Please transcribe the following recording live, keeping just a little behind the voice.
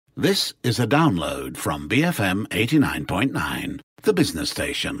This is a download from BFM 89.9, the business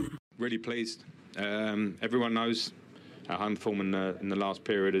station. Really pleased. Everyone knows our home form in the last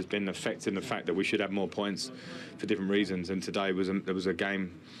period has been affecting the fact that we should have more points for different reasons. And today there was a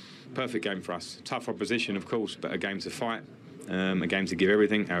game, perfect game for us. Tough opposition, of course, but a game to fight. A game to give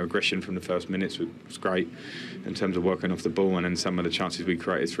everything. Our aggression from the first minutes was great in terms of working off the ball, and then some of the chances we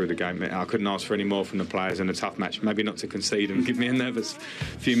created through the game. I couldn't ask for any more from the players in a tough match. Maybe not to concede and give me a nervous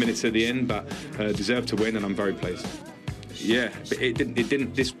few minutes at the end, but deserved to win, and I'm very pleased. Yeah, but it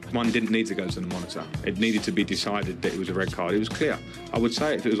didn't. This one didn't need to go to the monitor. It needed to be decided that it was a red card. It was clear. I would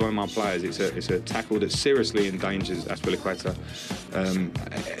say if it was one of my players, it's a tackle that seriously endangers Azpilicueta.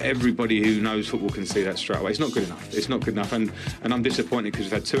 Everybody who knows football can see that straight away. It's not good enough. It's not good enough, and I'm disappointed because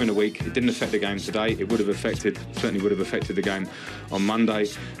we've had two in a week. It didn't affect the game today. It certainly would have affected the game on Monday,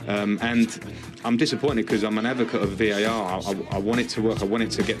 and I'm disappointed because I'm an advocate of VAR. I want it to work. I want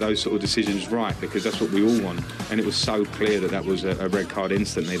it to get those sort of decisions right because that's what we all want, and it was so clear that was a red card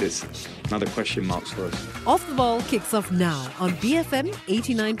instantly. There's another question marks for us. Off the Ball kicks off now on BFM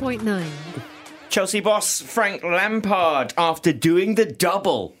 89.9. Chelsea boss Frank Lampard, after doing the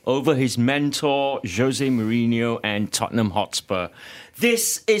double over his mentor Jose Mourinho and Tottenham Hotspur.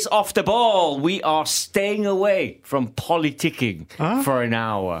 This is Off the Ball. We are staying away from politicking for an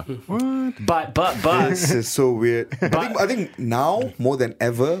hour. What? But This is so weird. I think now more than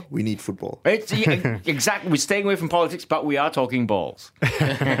ever we need football. Exactly. We're staying away from politics, but we are talking balls.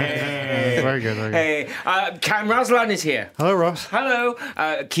 Very good. Hey, Cam Raslan is here. Hello, Ross. Hello.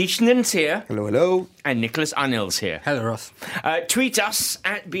 Keishnan's here. Hello. And Nicholas Anil's here. Hello, Ross. Tweet us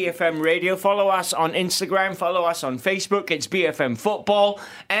at BFM Radio. Follow us on Instagram. Follow us on Facebook. It's BFM Football.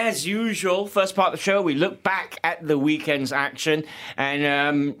 As usual, first part of the show, we look back at the weekend's action.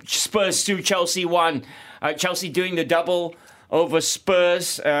 And Spurs 2, Chelsea 1. Chelsea doing the double over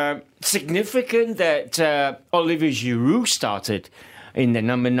Spurs. Significant that Olivier Giroud started in the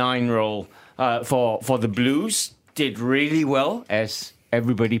number 9 role for the Blues. Did really well, as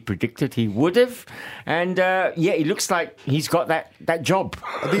everybody predicted he would have. And it looks like he's got that job.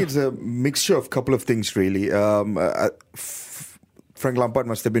 I think it's a mixture of a couple of things, really. Frank Lampard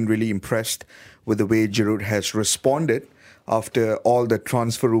must have been really impressed with the way Giroud has responded after all the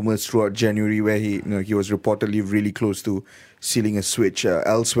transfer rumours throughout January, where he was reportedly really close to sealing a switch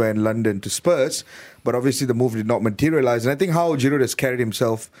elsewhere in London to Spurs. But obviously the move did not materialise. And I think how Giroud has carried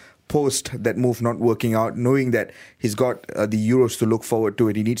himself post that move not working out, knowing that he's got the Euros to look forward to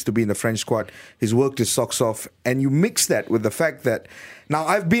it. He needs to be in the French squad. He's worked his socks off. And you mix that with the fact that... Now,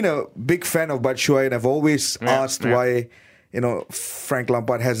 I've been a big fan of Batshuayi, and I've always asked why... Frank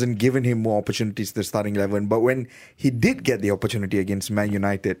Lampard hasn't given him more opportunities to the starting 11. But when he did get the opportunity against Man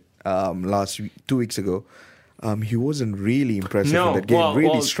United 2 weeks ago, he wasn't really impressive in that game.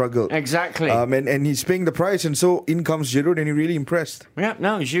 Really struggled. Exactly. And he's paying the price. And so in comes Giroud, and he really impressed. Yeah,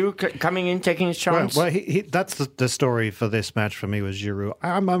 no, Giroud coming in, taking his chance. Well, that's the story for this match for me was Giroud.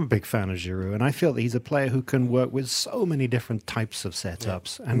 I'm a big fan of Giroud, and I feel that he's a player who can work with so many different types of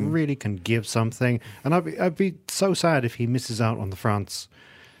setups and really can give something. And I'd be so sad if he misses out on the France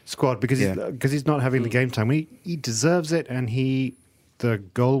squad because he's not having the game time. He deserves it, and the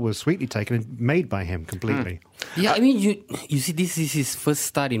goal was sweetly taken and made by him completely. Yeah, I mean, you see, this is his first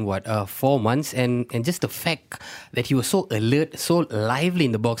start in 4 months, and just the fact that he was so alert, so lively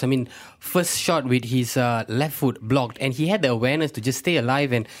in the box. I mean, first shot with his left foot blocked, and he had the awareness to just stay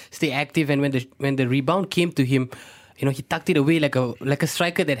alive and stay active. And when the rebound came to him, he tucked it away like a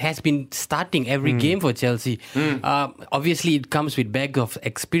striker that has been starting every game for Chelsea. Obviously, it comes with bag of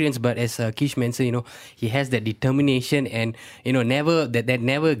experience, but as Kish mentioned, he has that determination and never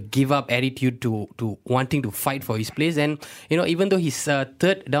never give up attitude to wanting to fight for his place. And even though he's third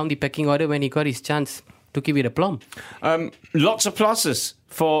down the pecking order, when he got his chance, took it with aplomb. Lots of pluses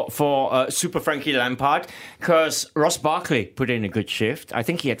for Super Frankie Lampard because Ross Barkley put in a good shift. I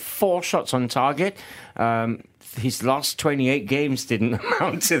think he had 4 shots on target. His last 28 games didn't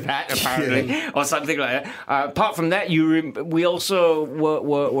amount to that, apparently, or something like that. Apart from that, we also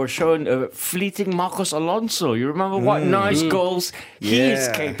were shown fleeting Marcos Alonso. You remember what nice goals he's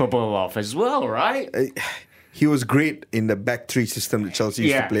capable of as well, right? He was great in the back 3 system that Chelsea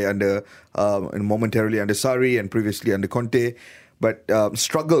used to play under momentarily under Sarri and previously under Conte. but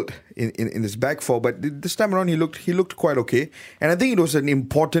struggled in this back four. But this time around, he looked quite okay. And I think it was an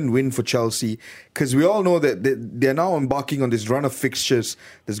important win for Chelsea because we all know that they're now embarking on this run of fixtures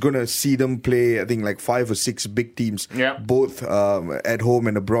that's going to see them play, I think, like 5 or 6 big teams, both at home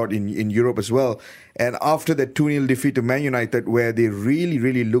and abroad in Europe as well. And after that 2-0 defeat to Man United, where they really,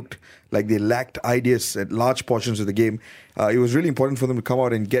 really looked like they lacked ideas at large portions of the game, it was really important for them to come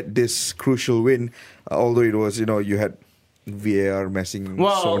out and get this crucial win, although it was, you had VAR messing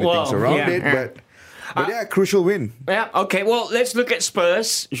so many things around it, but yeah, crucial win. Yeah, okay. Well, let's look at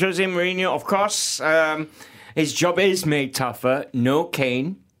Spurs. Jose Mourinho, of course, his job is made tougher. No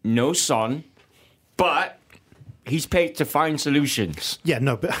Kane, no Son, but he's paid to find solutions. Yeah,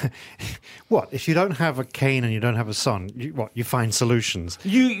 no, but what if you don't have a Kane and you don't have a Son? You find solutions.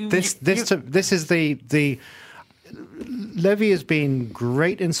 This is the. Levy has been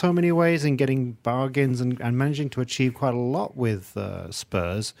great in so many ways in getting bargains and managing to achieve quite a lot with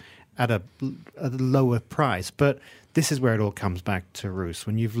Spurs at a lower price. But this is where it all comes back to roost.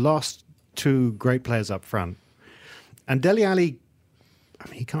 When you've lost 2 great players up front, and Dele Alli, I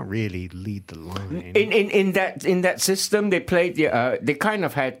mean, he can't really lead the line. In that system, they played. They kind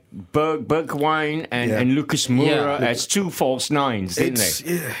of had Bergwijn and Lucas Moura as 2 false nines, didn't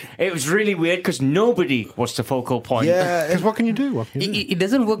they? Yeah. It was really weird because nobody was the focal point. Yeah, because what can you do? It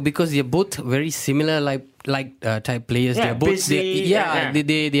doesn't work because they're both very similar, type players. Yeah, they're both busy,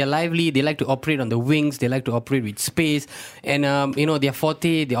 they are lively. They like to operate on the wings. They like to operate with space, and their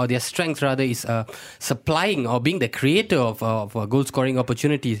forte or their strength rather is supplying or being the creator of goal scoring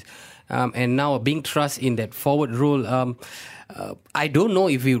opportunities. And now being thrust in that forward role, I don't know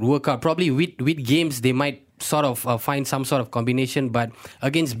if it would work out. Probably with games they might sort of find some sort of combination, but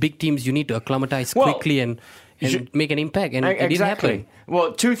against big teams you need to acclimatize quickly and make an impact, and it didn't happen.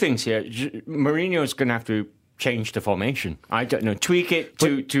 Well, 2 things here. Mourinho is going to have to change the formation. I don't know, tweak it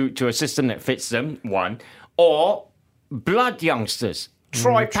to a system that fits them, one, or blood youngsters.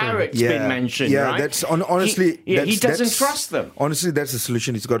 Troy Parrott's been mentioned, right? That's honestly... he doesn't trust them. Honestly, that's the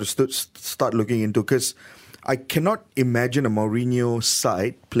solution he's got to start looking into, because I cannot imagine a Mourinho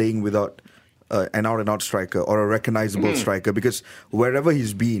side playing without an out-and-out striker or a recognizable striker, because wherever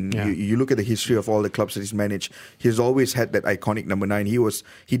he's been, you look at the history of all the clubs that he's managed, he's always had that iconic number 9.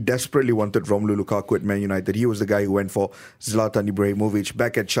 He desperately wanted Romelu Lukaku at Man United. He was the guy who went for Zlatan Ibrahimovic.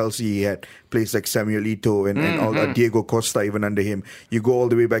 Back at Chelsea, he had players like Samuel Eto'o and all, Diego Costa even under him. You go all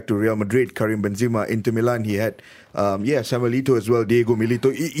the way back to Real Madrid, Karim Benzema. Inter Milan, he had Samuel Eto'o as well, Diego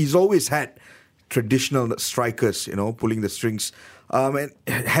Milito. He's always had traditional strikers, pulling the strings. And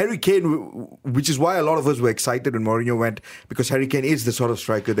Harry Kane, which is why a lot of us were excited when Mourinho went, because Harry Kane is the sort of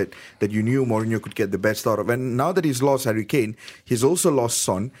striker that you knew Mourinho could get the best out of. And now that he's lost Harry Kane, he's also lost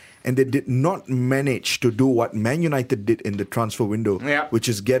Son, and they did not manage to do what Man United did in the transfer window, which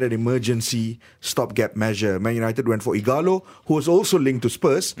is get an emergency stopgap measure. Man United went for Ighalo, who was also linked to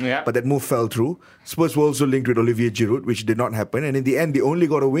Spurs, but that move fell through. Spurs were also linked with Olivier Giroud, which did not happen. And in the end, they only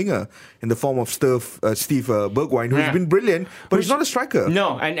got a winger in the form of Steve Bergwijn, who's been brilliant, but he's not a striker.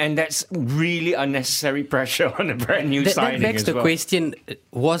 No, and that's really unnecessary pressure on a brand new signing. That begs the question,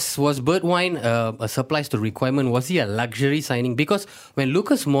 was Bergwijn a surplus to requirement? Was he a luxury signing? Because when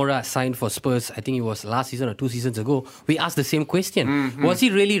Lucas Moura signed for Spurs, I think it was last season or 2 seasons ago, we asked the same question. Was he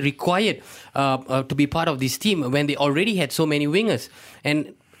really required to be part of this team when they already had so many wingers?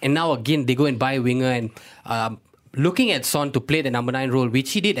 And now again, they go and buy a winger, and looking at Son to play the number 9 role,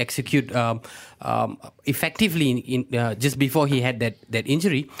 which he did execute effectively in just before he had that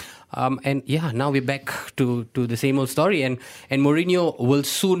injury. Now we're back to the same old story, and Mourinho will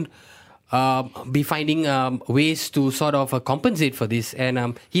soon be finding ways to sort of compensate for this,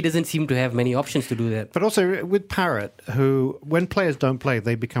 and he doesn't seem to have many options to do that. But also with Parrott, who, when players don't play,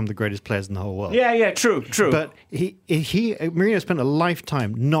 they become the greatest players in the whole world. Yeah, true. But Mourinho spent a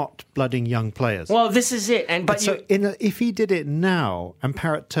lifetime not blooding young players. Well, this is it. If he did it now and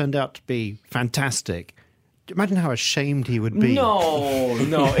Parrott turned out to be fantastic, imagine how ashamed he would be. No,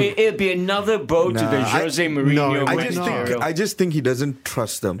 it'd be another bow to the Jose Mourinho. I just think he doesn't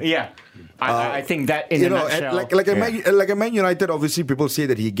trust them. Yeah. I think that in a nutshell. Like a Man United, obviously people say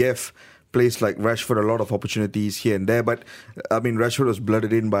that he gave players like Rashford a lot of opportunities here and there, but I mean, Rashford was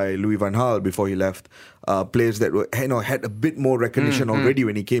blooded in by Louis van Gaal before he left. Players that were, had a bit more recognition already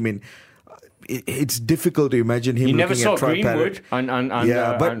when he came in. It's difficult to imagine him. You never looking saw at Troy Greenwood.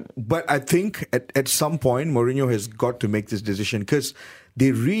 Parrott. But I think at some point Mourinho has got to make this decision, because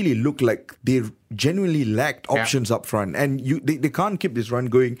they really look like they genuinely lacked options up front. And they can't keep this run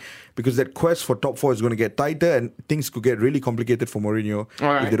going because that quest for top 4 is going to get tighter and things could get really complicated for Mourinho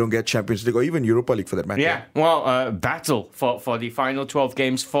if they don't get Champions League or even Europa League for that matter. Yeah, well, battle for the final 12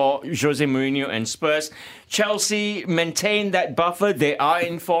 games for Jose Mourinho and Spurs. Chelsea maintain that buffer. They are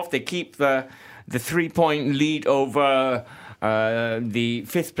in 4th. They keep the 3-point lead over the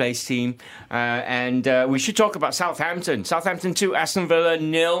 5th place team. And we should talk about Southampton. Southampton 2, Aston Villa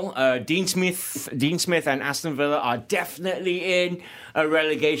 0. Dean Smith and Aston Villa are definitely in a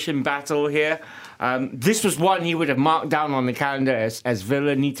relegation battle here. This was one he would have marked down on the calendar as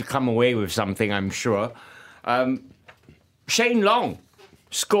Villa need to come away with something, I'm sure. Shane Long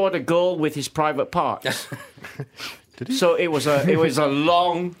scored a goal with his private parts. Did he? So it was a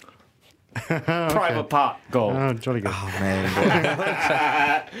long private part goal. Oh, jolly good. Oh, man.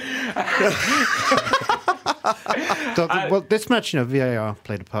 Well, this match, VAR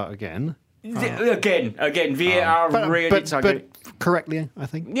played a part again. Again, VAR really but correctly, I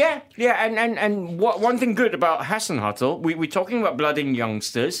think. Yeah, and one thing good about Hasenhüttl, we're talking about blooding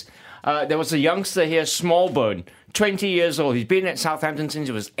youngsters. There was a youngster here, Smallbone, 20 years old. He's been at Southampton since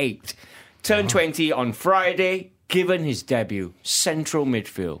he was 8. Turned 20 on Friday, given his debut, central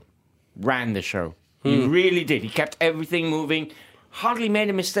midfield. Ran the show. He really did. He kept everything moving. Hardly made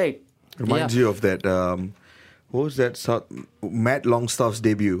a mistake. Reminds you of that. What was that? Matt Longstaff's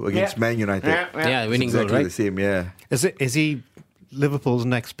debut against Man United. Yeah, winning Exactly goal, right? the same. Yeah. Is he Liverpool's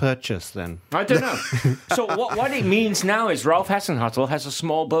next purchase then? I don't know. So what it means now is Ralph Hasenhüttl has a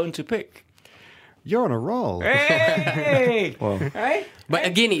small bone to pick. You're on a roll. Hey! Hey? But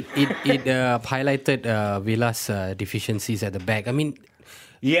again, it highlighted Villa's deficiencies at the back. I mean,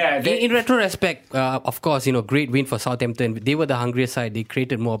 Yeah, in retrospect, of course, great win for Southampton. They were the hungrier side. They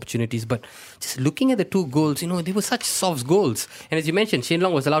created more opportunities. But just looking at the 2 goals, they were such soft goals. And as you mentioned, Shane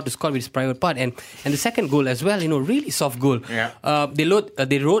Long was allowed to score with his private part. And the second goal as well, really soft goal. Yeah.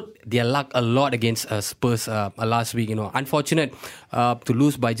 They rode their luck a lot against Spurs last week. Unfortunate to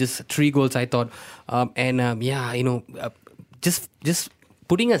lose by just 3 goals, I thought. Just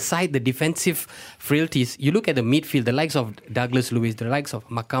putting aside the defensive frailties, you look at the midfield, the likes of Douglas Luiz, the likes of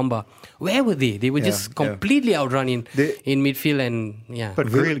Makamba. Where were they? They were just completely outrun in midfield, and But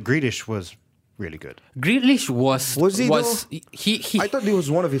Grealish was really good. Grealish was he? He I thought it was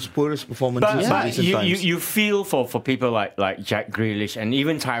one of his poorest performances in recent times. you feel for people like Jack Grealish and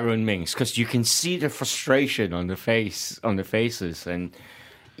even Tyrone Mings, because you can see the frustration on the faces, and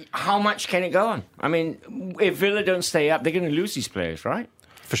how much can it go on? I mean, if Villa don't stay up, they're going to lose these players, right?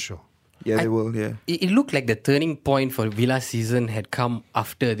 For sure. Yeah, they will, yeah. It looked like the turning point for Villa's season had come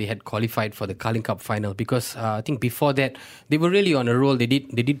after they had qualified for the Carling Cup final, because I think before that they were really on a roll. They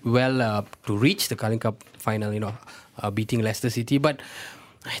did well to reach the Carling Cup final, beating Leicester City. But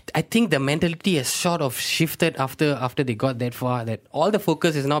I think the mentality has sort of shifted after they got that far. That all the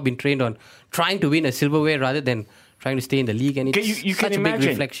focus has now been trained on trying to win a silverware rather than trying to stay in the league. And it's you such can a big imagine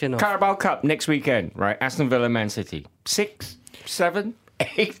reflection of Carabao Cup next weekend, right? Aston Villa, Man City, 6, 7,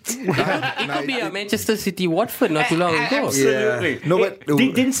 8. It could be a Manchester City Watford not too long ago. Absolutely. Yeah. No, but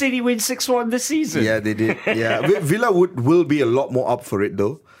didn't City win 6-1 this season? Yeah, they did. Yeah, Villa will be a lot more up for it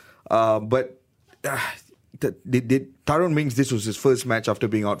though. Tyrone Mings, this was his first match after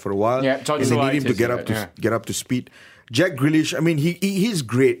being out for a while. Yeah, and they need him to get up to speed. Jack Grealish, I mean, he's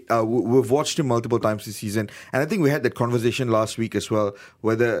great. We've watched him multiple times this season, and I think we had that conversation last week as well,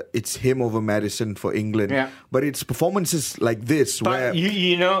 whether it's him over Maddison for England. Yeah. But it's performances like this But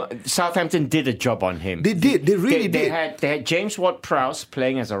where Southampton did a job on him. they did. They really did. They had James Ward-Prowse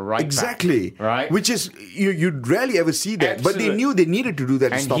playing as a right Exactly. back, right? Which is you'd rarely ever see that. But they Absolutely. knew they needed to do that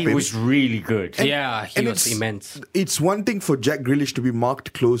to and stop he him. was really good. Yeah, he And was it's- immense. It's one thing for Jack Grealish to be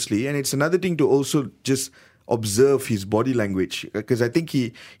marked closely, and it's another thing to also just observe his body language, because I think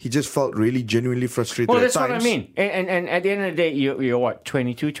he just felt really genuinely frustrated Well, at that's times. what I mean. And at the end of the day, you're what,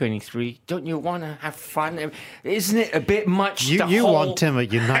 22, 23? Don't you want to have fun? Isn't it a bit much? You want him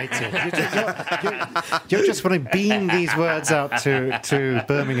at United. You're just want to beam these words out to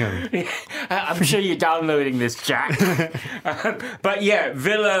Birmingham. I'm sure you're downloading this, Jack. But yeah,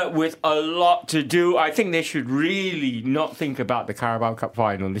 Villa with a lot to do. I think they should really not think about the Carabao Cup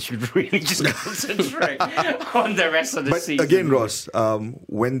final. They should really just concentrate on the rest of the But season. again, Ross,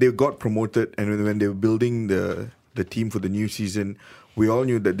 when they got promoted and when they were building the team for the new season, we all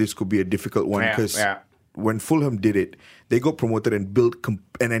knew that this could be a difficult one, because when Fulham did it, they got promoted and built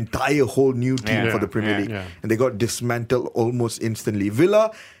an entire whole new team for the Premier League, and they got dismantled almost instantly.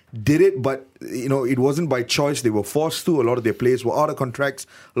 Villa, did it, but it wasn't by choice. They were forced to. A lot of their players were out of contracts.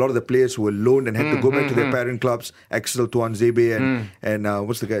 A lot of the players were loaned and had to go back to their parent clubs. Axel Tuanzebe and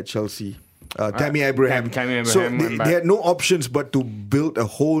what's the guy at Chelsea? Tammy Abraham. Tammy Abraham. So they had no options but to build a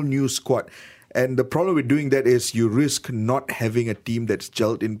whole new squad. And the problem with doing that is you risk not having a team that's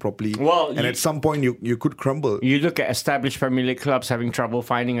gelled in properly. Well, and at some point you could crumble. You look at established Premier League clubs having trouble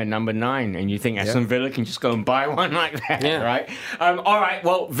finding a number 9, and you think Aston Villa can just go and buy one like that, right? All right,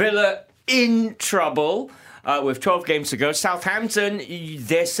 well, Villa in trouble with 12 games to go. Southampton,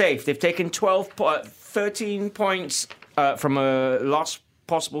 they're safe. They've taken 13 points from a last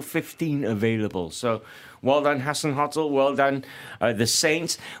possible 15 available. So well done, Hasenhüttl. Well done, the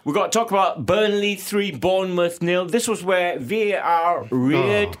Saints. We've got to talk about Burnley 3, Bournemouth 0. This was where VAR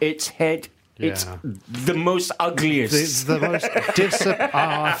reared its head. It's the most ugliest. It's the most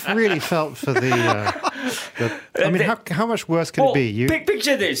I really felt for the I mean, how much worse can it be?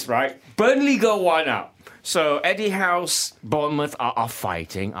 Picture this, right? Burnley go 1 up. So Eddie Howe's Bournemouth are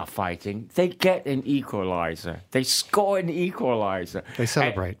fighting. They get an equaliser. They score an equaliser. They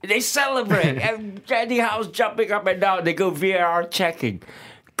celebrate. And Eddie Howe's jumping up and down. They go VAR checking.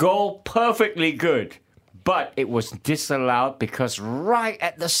 Goal perfectly good. But it was disallowed because right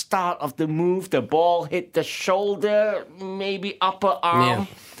at the start of the move, the ball hit the shoulder, maybe upper arm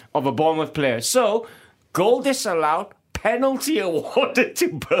of a Bournemouth player. So, goal disallowed, penalty awarded to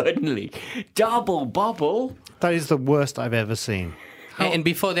Burnley. Double bubble. That is the worst I've ever seen. And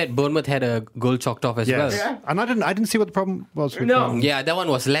before that, Bournemouth had a goal chalked off as well. Yeah. And I didn't see what the problem was with Yeah, that one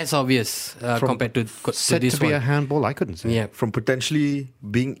was less obvious compared to said this to be one. a handball. I couldn't see. Yeah. From potentially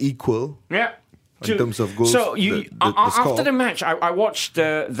being equal. Yeah. In terms of goals, so after score. the match, I watched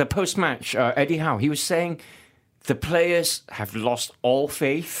the post-match. Eddie Howe, he was saying the players have lost all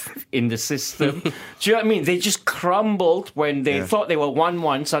faith in the system. Do you know what I mean? They just crumbled when they thought they were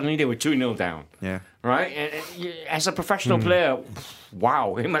 1-1. Suddenly they were 2-0 down. Yeah. Right? And as a professional player,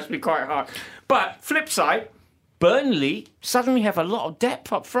 wow, it must be quite hard. But flip side, Burnley suddenly have a lot of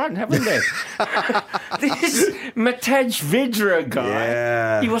depth up front, haven't they? This Matej Vidra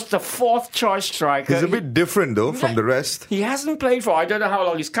guy, he was the 4th choice striker. He's a bit different though from the rest. He hasn't played for, I don't know how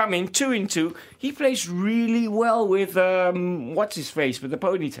long. He's come in 2-2. He plays really well with, what's his face, with the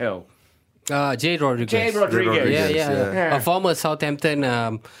ponytail? Jade Rodriguez. Jade Rodriguez. Yeah. A former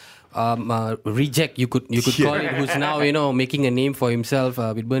Southampton reject, you could call it, who's now making a name for himself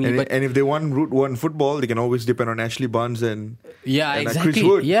with Burnley. And if they want Route 1 football, they can always depend on Ashley Barnes and exactly. Chris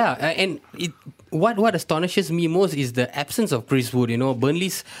Wood. Yeah, and what astonishes me most is the absence of Chris Wood.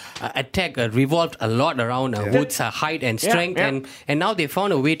 Burnley's attack revolved a lot around Wood's height and strength, and now they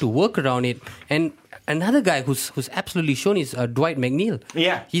found a way to work around it. And another guy who's absolutely shown is Dwight McNeil.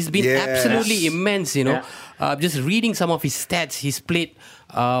 Yeah, he's been absolutely immense. Just reading some of his stats, he's played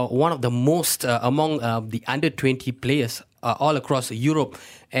one of the most among the under 20 players all across Europe,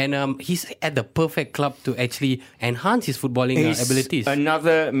 and he's at the perfect club to actually enhance his footballing abilities.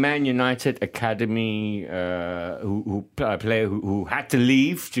 Another Man United academy player who had to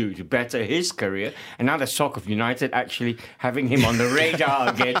leave to better his career, and now there's talk of United actually having him on the radar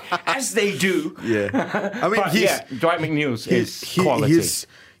again, as they do. Yeah, I mean, Dwight McNeil is quality.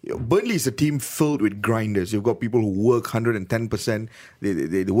 Burnley is a team filled with grinders. You've got people who work 110%.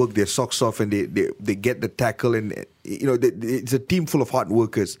 They work their socks off and they get the tackle. And it's a team full of hard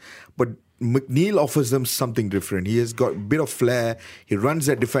workers. But McNeil offers them something different. He has got a bit of flair. He runs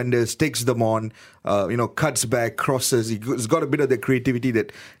at defenders, takes them on, cuts back, crosses. He's got a bit of the creativity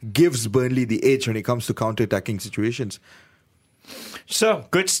that gives Burnley the edge when it comes to counter-attacking situations. So,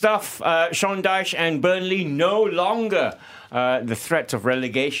 good stuff. Sean Dyche and Burnley no longer the threat of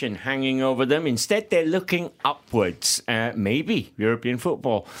relegation hanging over them. Instead, they're looking upwards. Maybe European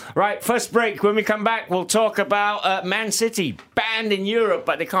football. Right, first break. When we come back, we'll talk about Man City. Banned in Europe,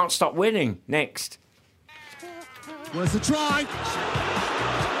 but they can't stop winning. Next. Where's the try?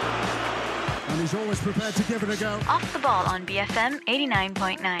 And he's always prepared to give it a go. Off the ball on BFM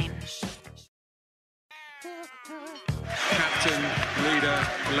 89.9. Captain, leader,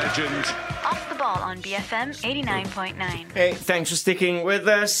 legend. Off the ball on BFM 89.9. Hey, thanks for sticking with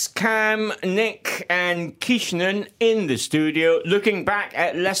us. Cam, Nick and Kishnan in the studio. Looking back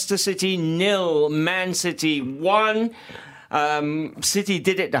at Leicester City 0, Man City 1. City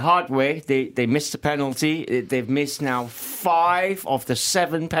did it the hard way. They missed a penalty. They've missed now 5 of the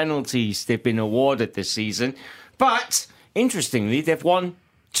 7 penalties they've been awarded this season. But, interestingly, they've won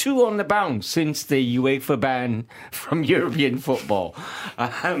 2 on the bounce since the UEFA ban from European football.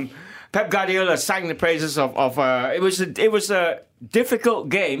 Pep Guardiola sang the praises of it was a difficult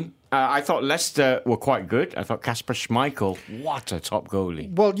game. I thought Leicester were quite good. I thought Kasper Schmeichel, what a top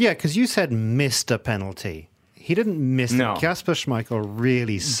goalie. Well, yeah, because you said missed a penalty. He didn't miss No. it. Kasper Schmeichel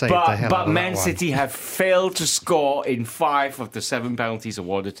really saved the hell out But of Man that City have failed to score in 5 of the 7 penalties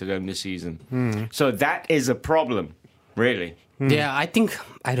awarded to them this season. So that is a problem, really. Yeah, I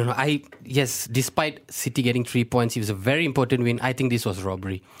don't know. Yes, despite City getting 3 points, it was a very important win. I think this was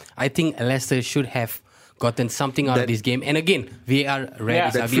robbery. I think Leicester should have gotten something out of this game. And again, VAR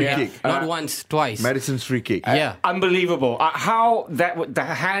read That free kick. not once, twice. Madison's free kick. Yeah. Unbelievable. How the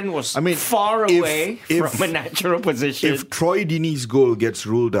hand was far if- away if- from a natural position. If Troy Deeney's goal gets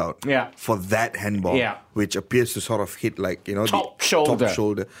ruled out for that handball, Yeah. which appears to sort of hit like, Top the shoulder. top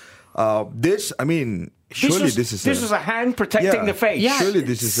shoulder. Surely this was a hand protecting the face. Yeah, Surely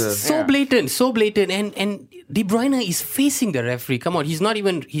this is a... so blatant, and De Bruyne is facing the referee. Come on, he's not.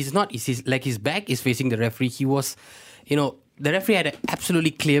 His back is facing the referee. He was, the referee had an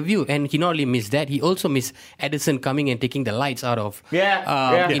absolutely clear view, and he not only missed that, he also missed Edison coming and taking the lights out of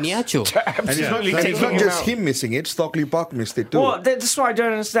Iheanacho. Absolutely. And taking it's not him just out. him missing it, Stockley Park missed it too. Well, that's why I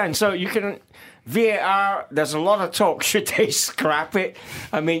don't understand. So you can VAR. There's a lot of talk. Should they scrap it?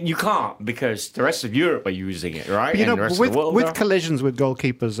 I mean, you can't because the rest of Europe are using it, right? You And know, the rest with of the world with are. collisions with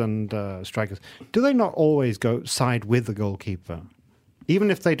goalkeepers and strikers, do they not always go side with the goalkeeper,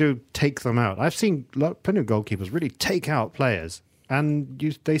 even if they do take them out? I've seen plenty of goalkeepers really take out players, and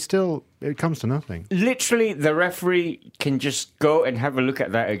it comes to nothing. Literally, the referee can just go and have a look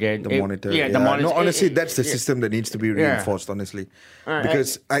at that again. The monitor. Yeah, the monitor. No, honestly, that's the system that needs to be reinforced, honestly.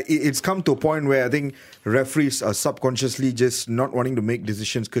 Because it's come to a point where I think referees are subconsciously just not wanting to make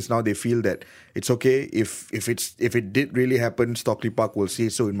decisions because now they feel that it's okay if it did really happen, Stockley Park will say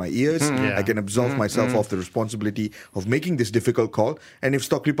so in my ears. I can absolve myself of the responsibility of making this difficult call. And if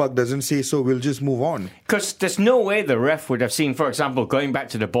Stockley Park doesn't say so, we'll just move on. Because there's no way the ref would have seen, for example, going back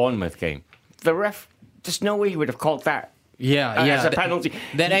to the Bournemouth game. The ref, there's no way he would have called that. As a penalty.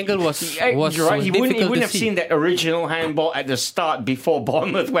 That angle was You're right. He wouldn't difficult to have see. seen that original handball at the start before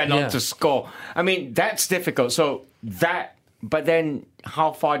Bournemouth went on to score. I mean, that's difficult. So but then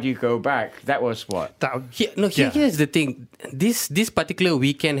how far do you go back? That was what? Here's the thing. This particular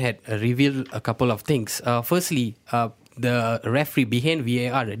weekend had revealed a couple of things. Firstly, the referee behind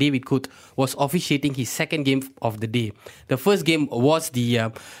VAR, David Coote, was officiating his second game of the day. The first game was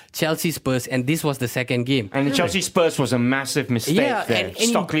the Chelsea Spurs, and this was the second game. And the Chelsea Spurs was a massive mistake there. And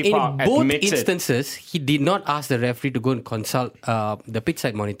Stockley Park in both admitted. instances, he did not ask the referee to go and consult the pitch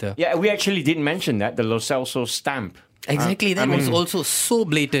side monitor. Yeah, we actually didn't mention that, the Lo Celso stamp. Exactly, that was also so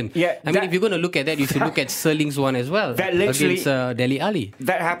blatant. Yeah, I mean, if you're going to look at that, you should look at Sterling's one as well. That literally- against Dele Alli.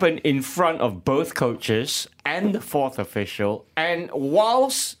 That happened in front of both coaches and the fourth official. And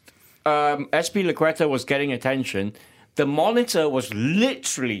whilst SP Lequeta was getting attention, the monitor was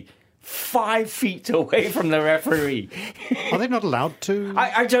literally 5 feet away from the referee. Are they not allowed to?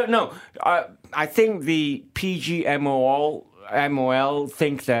 I don't know. I think the MOL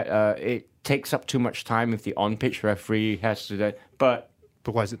think that it takes up too much time if the on-pitch referee has to do that. But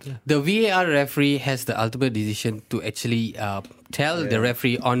why is it there? The VAR referee has the ultimate decision to actually tell the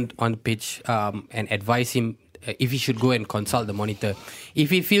referee on pitch and advise him if he should go and consult the monitor.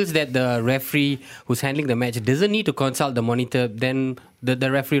 If he feels that the referee who's handling the match doesn't need to consult the monitor, then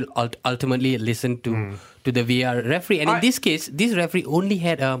the referee will ultimately listen to the VAR referee. And in this case, this referee only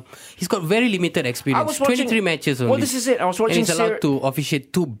had he's got very limited experience. 23 matches only. Well, this is it. I was watching. And he's allowed to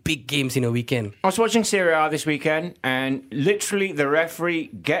officiate 2 big games in a weekend. I was watching Serie A this weekend, and literally the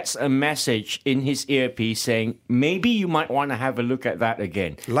referee gets a message in his earpiece saying, maybe you might want to have a look at that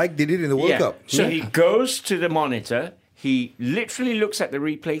again. Like they did in the World Cup. So he goes to the monitor. He literally looks at the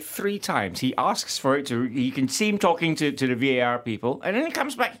replay 3 times. He asks for it to... You can see him talking to the VAR people, and then he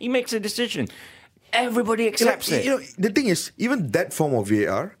comes back. He makes a decision. Everybody accepts it. The thing is, even that form of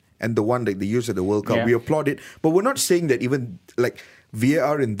VAR and the one that they use at the World Cup, we applaud it. But we're not saying that even like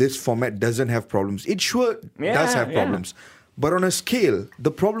VAR in this format doesn't have problems. It sure does have problems. But on a scale,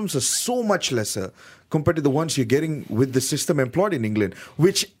 the problems are so much lesser compared to the ones you're getting with the system employed in England,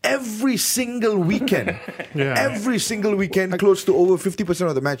 which every single weekend, close to over 50%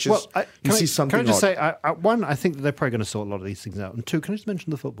 of the matches, you see something Can I just odd. say, one, I think that they're probably going to sort a lot of these things out. And 2, can I just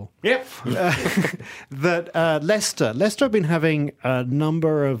mention the football? Yep. That Leicester have been having a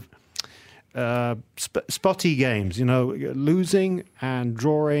number of spotty games, losing and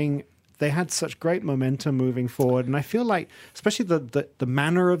drawing. They had such great momentum moving forward. And I feel like, especially the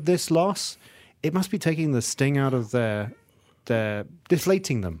manner of this loss, it must be taking the sting out of their they're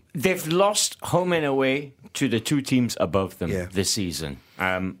deflating them. They've lost home and away to the two teams above them this season.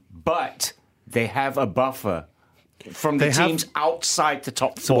 But they have a buffer from the teams outside the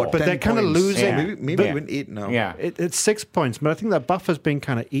top four. But they're kind of losing. Maybe even 8 now. Yeah. It's 6 points, but I think that buffer's been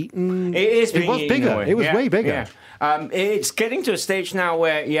kind of eaten. It was bigger. It was way bigger. Yeah. It's getting to a stage now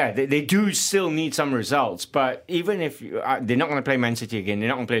where, they do still need some results. But even if they're not going to play Man City again, they're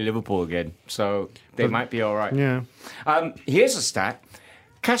not going to play Liverpool again. So they might be all right. Yeah. Here's a stat.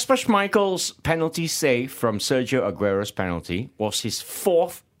 Kasper Schmeichel's penalty save from Sergio Aguero's penalty was his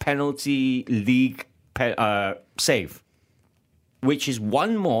 4th penalty league save, which is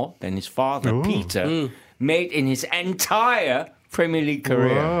one more than his father, Peter, made in his entire Premier League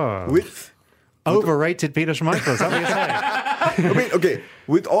career. Whoa. With Overrated Peter Schmeichel, is that what you're saying? I mean, okay,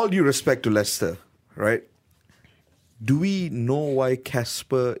 with all due respect to Leicester, right? Do we know why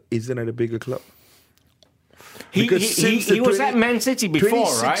Kasper isn't at a bigger club? He was at Man City before,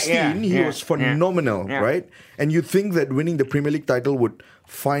 right? 2016, he was phenomenal, right? And you think that winning the Premier League title would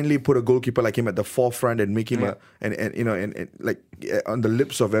finally put a goalkeeper like him at the forefront and make him on the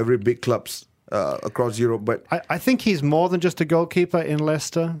lips of every big clubs across Europe. But I think he's more than just a goalkeeper in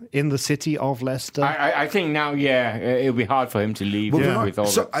Leicester, in the city of Leicester. I think now, it'll be hard for him to leave with all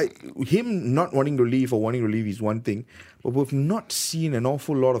that. Him not wanting to leave or wanting to leave is one thing, but we've not seen an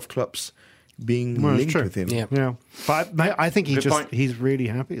awful lot of clubs being linked with him. Yeah. But I think he's really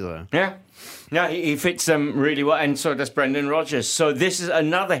happy there. Yeah. No, he fits them really well, and so does Brendan Rodgers. So this is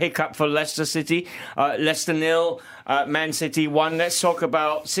another hiccup for Leicester City. Leicester 0, Man City 1. Let's talk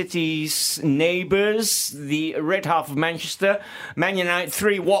about City's neighbours, the red half of Manchester. Man United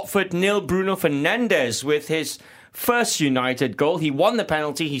 3, Watford 0. Bruno Fernandes with his first United goal. He won the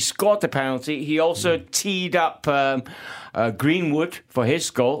penalty. He scored the penalty. He also teed up Greenwood for his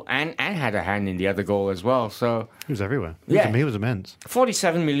goal and had a hand in the other goal as well. So he was everywhere. He was immense.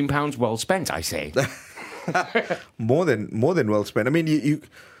 £47 million well spent, I say. more than well spent. I mean, you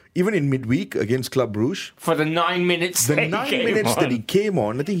even in midweek against Club Brugge, for the 9 minutes, that he came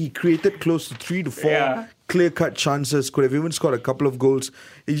on, I think he created close to 3 to 4 clear-cut chances. Could have even scored a couple of goals.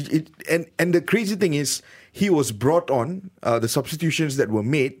 And the crazy thing is, he was brought on. The substitutions that were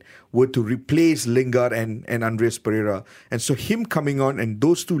made were to replace Lingard and Andreas Pereira. And so him coming on and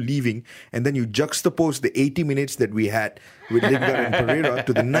those two leaving, and then you juxtapose the 80 minutes that we had with Lingard and Pereira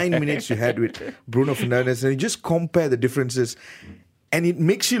to the 9 minutes you had with Bruno Fernandes, and you just compare the differences. And it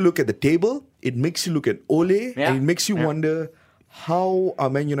makes you look at the table, it makes you look at Ole, and it makes you wonder, how are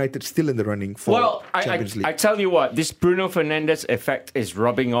Man United still in the running for Champions League? I tell you what, this Bruno Fernandes effect is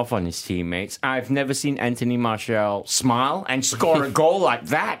rubbing off on his teammates. I've never seen Anthony Martial smile and score a goal like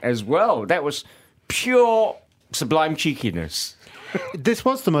that as well. That was pure sublime cheekiness. This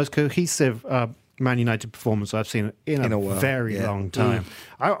was the most cohesive Man United performance I've seen in a very long time.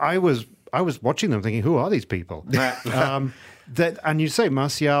 I was watching them thinking, who are these people? And you say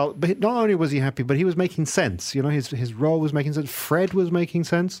Martial, but not only was he happy, but he was making sense. You know, his role was making sense. Fred was making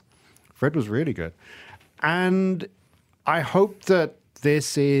sense. Fred was really good. And I hope that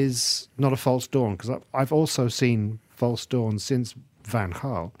this is not a false dawn, because I've also seen false dawns since Van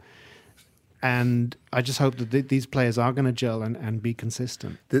Gaal. And I just hope that these players are going to gel and be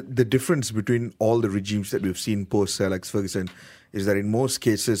consistent. The difference between all the regimes that we've seen post Sir Alex Ferguson is that in most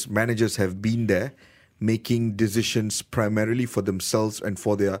cases, managers have been there making decisions primarily for themselves and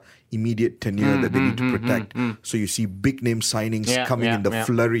for their immediate tenure that they need to protect. So you see big name signings coming in the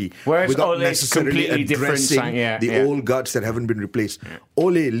flurry without necessarily addressing the old guards that haven't been replaced.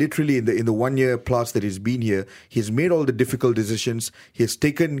 Ole, literally in the 1 year plus that he's been here, he's made all the difficult decisions. He has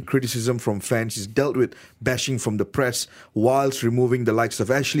taken criticism from fans. He's dealt with bashing from the press whilst removing the likes of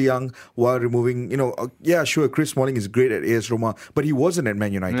Ashley Young, while removing, Chris Smalling is great at AS Roma, but he wasn't at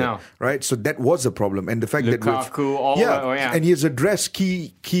Man United, right? So that was a problem. And the fact that and he has addressed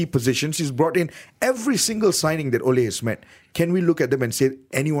key positions. He's brought in every single signing that Ole has met. Can we look at them and say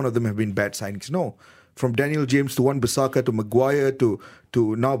any one of them have been bad signings? No. From Daniel James to Wan-Bissaka to Maguire to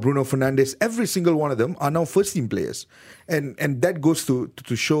now Bruno Fernandes, every single one of them are now first team players, and that goes to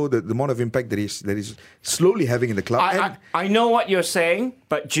show the amount of impact that he's slowly having in the club. I know what you're saying,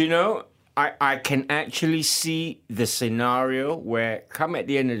 but do you know, I can actually see the scenario where come at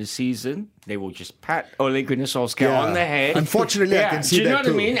the end of the season, they will just pat Ole Gunnar Solskjaer on the head. Unfortunately, I can see that too. Do you know what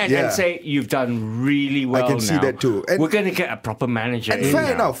I mean? And say, you've done really well now. I can see that too. And we're going to get a proper manager and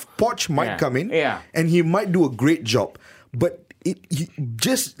fair enough, Poch might come in and he might do a great job. But you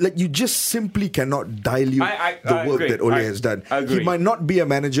just simply cannot dilute the work agree. that Ole has done. He might not be a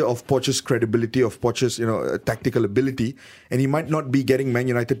manager of Poch's credibility, of Poch's tactical ability, and he might not be getting Man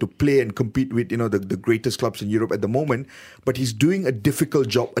United to play and compete with the greatest clubs in Europe at the moment. But he's doing a difficult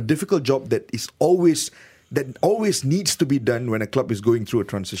job that always needs to be done when a club is going through a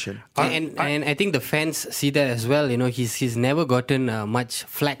transition. And I think the fans see that as well. He's never gotten much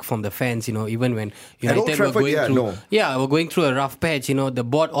flack from the fans. Even when United were going through a rough patch. The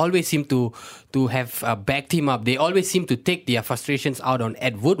board always seemed to have backed him up. They always seem to take their frustrations out on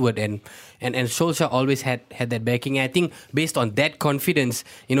Ed Woodward, and Solskjaer always had that backing. And I think based on that confidence,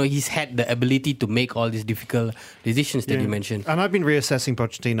 he's had the ability to make all these difficult decisions that you mentioned. And I've been reassessing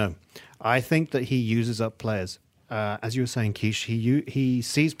Pochettino. I think that he uses up players. As you were saying, Kish, he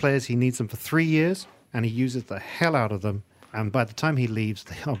sees players, he needs them for 3 years, and he uses the hell out of them. And by the time he leaves,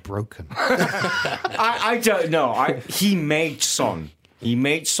 they are broken. I don't know. He made Son. He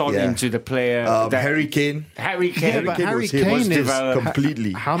made Son into the player. Harry Kane. Harry Kane. Yeah, Harry was Kane developed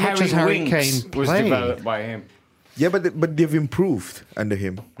completely. How much has Harry Kane was played? developed by him. Yeah, but they've improved under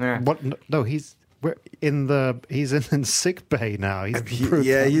him. Yeah. What? No, he's in sick bay now.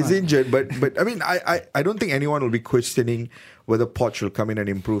 He's injured, but I mean, I don't think anyone will be questioning whether Poch will come in and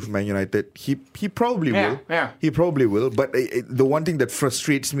improve Man United. He probably will. Yeah. He probably will. But the one thing that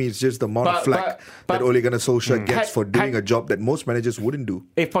frustrates me is just the amount of flack that Ole Gunnar Solskjaer gets for doing a job that most managers wouldn't do.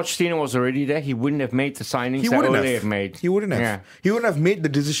 If Pochettino was already there, he wouldn't have made the signings that Ole have made. He wouldn't have. Yeah. He wouldn't have made the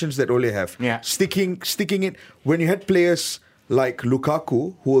decisions that Ole have. Yeah. Sticking it when you had players like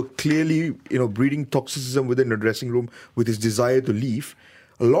Lukaku, who were clearly, breeding toxicism within the dressing room with his desire to leave.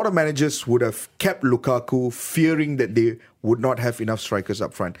 A lot of managers would have kept Lukaku, fearing that they would not have enough strikers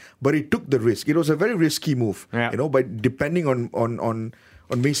up front. But he took the risk. It was a very risky move, by depending on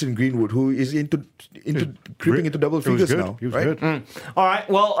Mason Greenwood, who is creeping into double figures now. He was right? good. All right.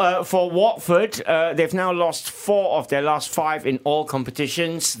 Well, for Watford, they've now lost 4 of their last 5 in all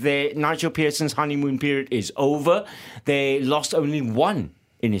competitions. Nigel Pearson's honeymoon period is over. They lost only 1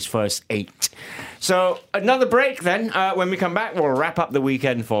 in his first 8. So another break then. When we come back, we'll wrap up the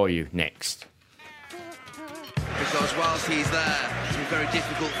weekend for you next. Because whilst he's there, it's been very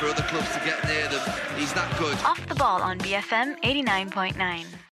difficult for other clubs to get near them. He's that good. Off the ball on BFM 89.9.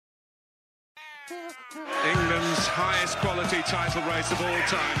 England's highest quality title race of all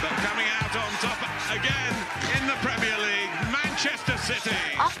time, but coming out on top again in the Premier League, Manchester City.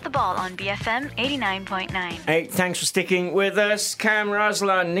 Off the ball on BFM 89.9. Hey, thanks for sticking with us. Cam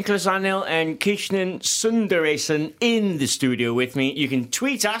Raslan, Nicholas Anil and Kishnan Sundaresan in the studio with me. You can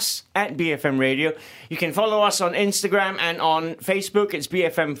tweet us at BFM Radio. You can follow us on Instagram and on Facebook. It's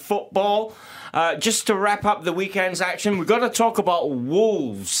BFM Football. Just to wrap up the weekend's action, we've got to talk about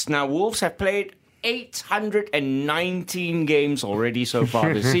Wolves. Now, Wolves have played 819 games already so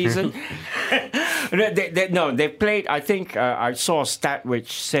far this season. They've played, I think, I saw a stat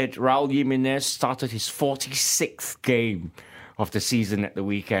which said Raul Jimenez started his 46th game of the season at the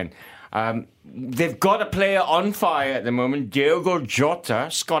weekend. They've got a player on fire at the moment. Diogo Jota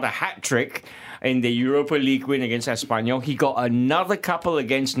scored a hat-trick in the Europa League win against Espanyol. He got another couple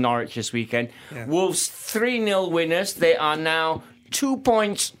against Norwich this weekend. Yeah. Wolves 3-0 winners. They are now 2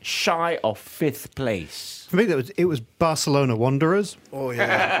 points shy of 5th place. For me, it was Barcelona Wanderers. Oh,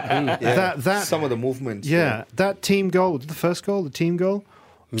 yeah. That some of the movements. Yeah, that team goal, the first goal, the team goal.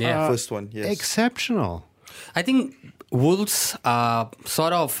 Yeah. First one, yes. Exceptional. I think Wolves are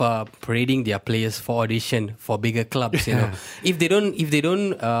sort of parading their players for audition for bigger clubs. If they don't,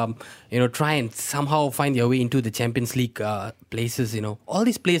 try and somehow find their way into the Champions League places. All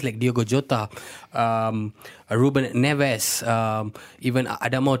these players like Diogo Jota, Ruben Neves, even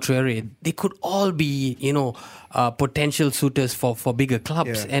Adama Traore, they could all be potential suitors for bigger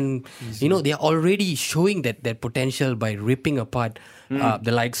clubs, and they are already showing that potential by ripping apart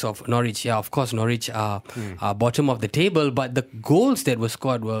the likes of Norwich. Yeah, of course, Norwich are bottom of the table, but the goals that were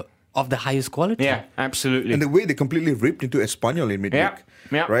scored were of the highest quality. Yeah, absolutely. And the way they completely ripped into Espanyol in midweek.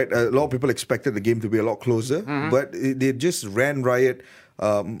 Yeah. Right? A lot of people expected the game to be a lot closer, but they just ran riot.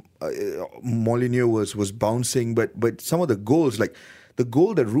 Molineux was bouncing, but some of the goals, like the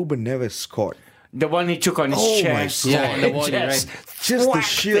goal that Ruben Neves scored, the one he took on his chest. Yeah, the one, right? Just the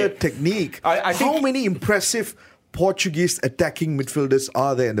sheer technique. I think how many impressive Portuguese attacking midfielders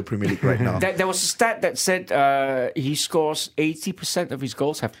are there in the Premier League right now? There was a stat that said he scores 80% of his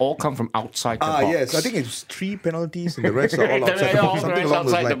goals have all come from outside the box. Yes. I think it's 3 penalties and the rest are all outside the box. Something along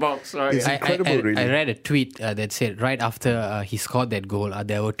those lines. Box, right. It's incredible, really. I read a tweet that said right after he scored that goal,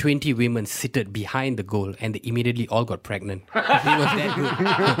 there were 20 women seated behind the goal and they immediately all got pregnant. He was that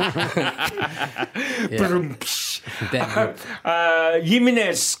good. That good.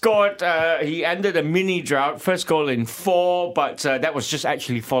 Jimenez scored. He ended a mini drought. First goal in 4, but that was just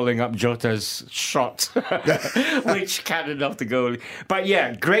actually following up Jota's shot, which cannoned off the goal. But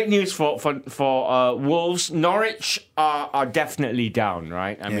yeah, great news for Wolves. Norwich are definitely down,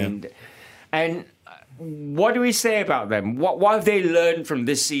 right? I mean, and what do we say about them? What have they learned from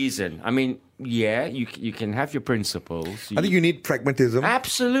this season? I mean, yeah, you can have your principles. I think you need pragmatism.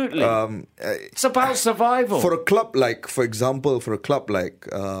 Absolutely. It's about survival. For a club like, for example,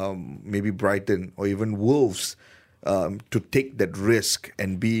 maybe Brighton or even Wolves, to take that risk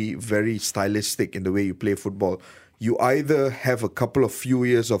and be very stylistic in the way you play football, you either have a couple of few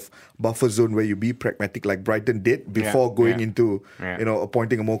years of buffer zone where you be pragmatic like Brighton did before going into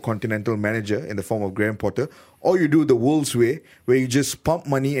appointing a more continental manager in the form of Graham Potter, or you do the Wolves way where you just pump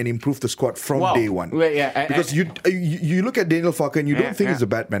money and improve the squad from day one. Because you look at Daniel Farke and you don't think he's a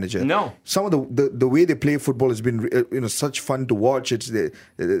bad manager. No. Some of the way they play football has been such fun to watch. It's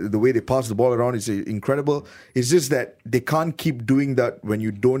the way they pass the ball around is incredible. It's just that they can't keep doing that when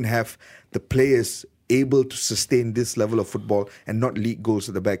you don't have the players able to sustain this level of football and not leak goals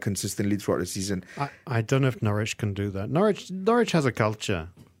at the back consistently throughout the season. I don't know if Norwich can do that. Norwich has a culture.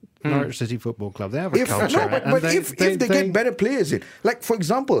 Norwich City Football Club, they have a culture. No, but if they get better players in. Like, for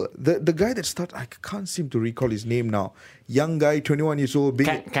example, the guy that started, I can't seem to recall his name now. Young guy, 21 years old.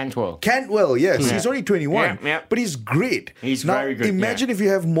 Cantwell, yes. He's only 21. But he's great. He's now, very good. Imagine if you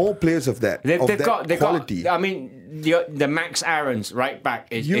have more players of that, they've got quality. I mean, the Max Aarons right back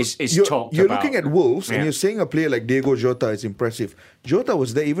is talked about. You're looking at Wolves and you're saying a player like Diego Jota is impressive. Jota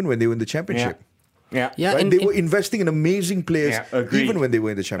was there even when they were in the Championship. Yeah. Right? They were investing in amazing players even when they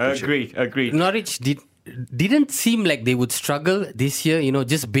were in the Championship. Agreed. Norwich didn't seem like they would struggle this year,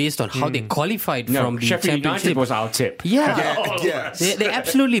 just based on how they qualified from the Sheffield Championship. United was our tip. Yeah. They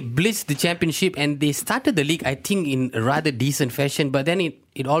absolutely blitzed the Championship, and they started the league, I think, in a rather decent fashion, but then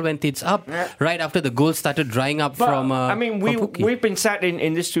it all went tits up right after the goals started drying up from we've been sat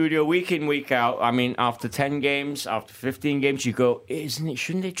in this studio week in, week out. I mean, after 10 games, after 15 games, you go,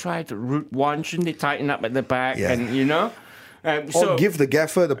 shouldn't they try to route one? Shouldn't they tighten up at the back? And, or give the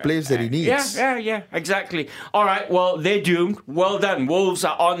gaffer the players that he needs. Yeah, exactly. All right, well, they're doomed. Well done. Wolves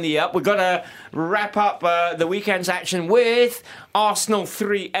are on the up. We've got to wrap up the weekend's action with Arsenal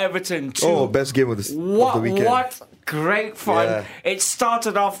 3, Everton 2. Oh, best game of the weekend. What great fun. Yeah. It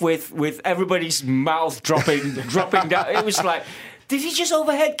started off with everybody's mouth dropping down. It was like, did he just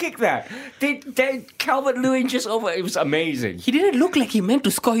overhead kick that? Did Calvert-Lewin just It was amazing. He didn't look like he meant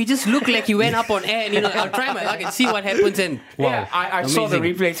to score. He just looked like he went up on air and, I'll try my luck and see what happens. And wow. Yeah, I saw the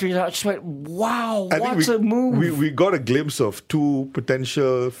replay 3 times. I just went, wow, what a move. We got a glimpse of 2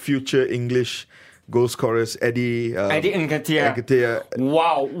 potential future English goal scorers, Eddie Nketiah.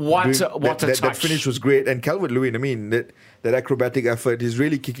 Wow, what a touch. That finish was great. And Calvert-Lewin, I mean, that acrobatic effort, he's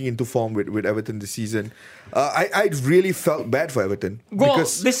really kicking into form with Everton this season. I really felt bad for Everton. Well,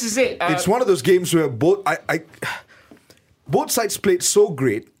 because this is it. It's one of those games where both sides played so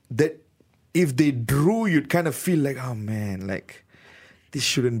great that if they drew, you'd kind of feel like, oh man, like this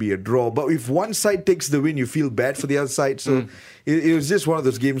shouldn't be a draw. But if one side takes the win, you feel bad for the other side. So it was just one of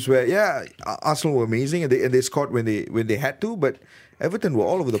those games where, Arsenal were amazing and they scored when they had to, but Everton were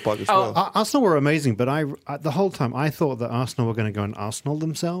all over the park as well. Arsenal were amazing, but the whole time I thought that Arsenal were going to go and Arsenal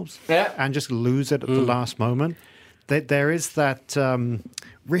themselves and just lose it at the last moment. There is that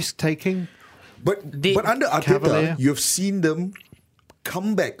risk-taking. But under Arteta, you've seen them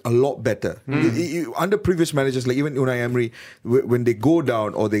come back a lot better. Under previous managers, like even Unai Emery, when they go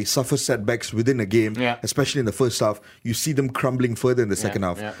down or they suffer setbacks within a game, especially in the first half, you see them crumbling further in the second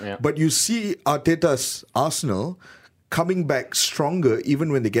half. But you see Arteta's Arsenal coming back stronger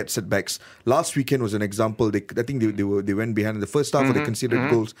even when they get setbacks. Last weekend was an example. I think they went behind in the first half or they conceded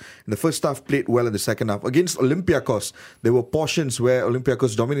goals. In the first half, played well in the second half. Against Olympiacos, there were portions where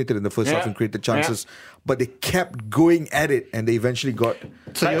Olympiacos dominated in the first half and created chances. But they kept going at it and they eventually got.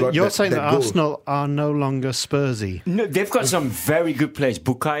 So you're saying that Arsenal are no longer Spursy? No, they've got some very good players.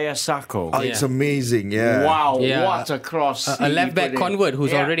 Bukayo Saka. It's amazing, Wow, what a cross. A left back convert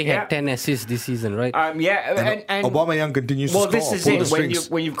who's already had 10 assists this season, right? And Aubameyang continues to score. Well, this is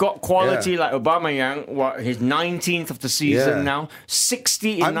it. When you've got quality like Aubameyang, his 19th of the season now,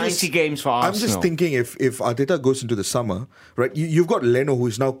 60 in 90 games for Arsenal. I'm just thinking if Arteta goes into the summer, right? You've got Leno, who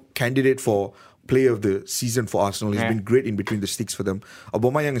is now candidate for player of the season for Arsenal. He's been great in between the sticks for them.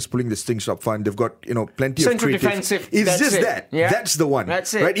 Aubameyang is pulling the strings up front. They've got plenty Central of creative. defensive. It's just it. that. Yeah. That's the one.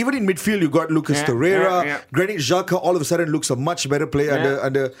 That's it. Right? Even in midfield, you got Lucas Torreira. Granit Xhaka all of a sudden looks a much better player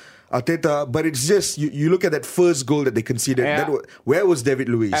under Arteta. But it's just you look at that first goal that they conceded. Where was David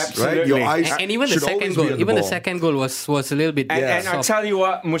Luiz? Absolutely. Right? Your eyes and even the should second always goal, be on the even the ball. second goal was a little bit. And I soft. tell you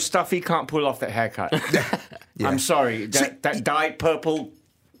what, Mustafi can't pull off that haircut. I'm sorry, that dyed purple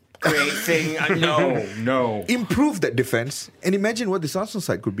create thing. No. Improve that defense and imagine what this Arsenal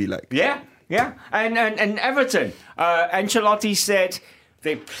side could be like. Yeah. And Everton, Ancelotti said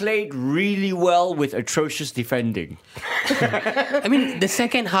they played really well with atrocious defending. I mean, the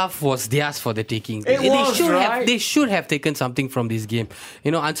second half was theirs for the taking. They should have taken something from this game.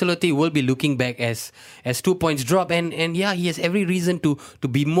 Ancelotti will be looking back as 2 points drop, and he has every reason to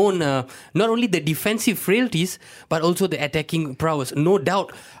bemoan not only the defensive frailties but also the attacking prowess. No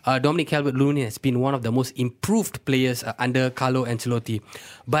doubt, Dominic Calvert-Lewin has been one of the most improved players under Carlo Ancelotti.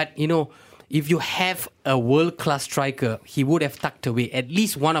 But if you have a world-class striker, he would have tucked away at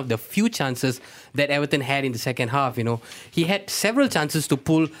least one of the few chances that Everton had in the second half. He had several chances to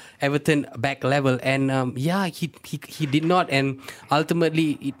pull Everton back level, and he did not, and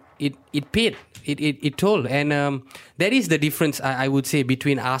ultimately it paid. It told, and that is the difference, I would say,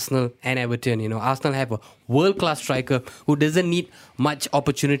 between Arsenal and Everton. Arsenal have a world-class striker who doesn't need much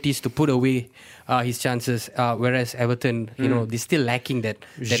opportunities to put away his chances, whereas Everton, they're still lacking that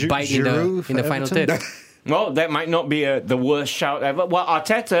bite in the final third. Well, that might not be the worst shout ever. Well,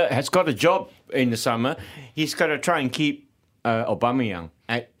 Arteta has got a job in the summer. He's got to try and keep Aubameyang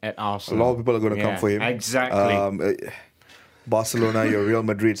at Arsenal. A lot of people are going to come for him. Exactly. Barcelona, your Real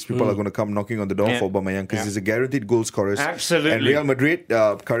Madrid's people are going to come knocking on the door for Aubameyang because he's a guaranteed goal scorer. Absolutely. And Real Madrid,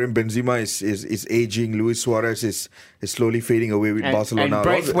 Karim Benzema is aging. Luis Suarez is slowly fading away with Barcelona. And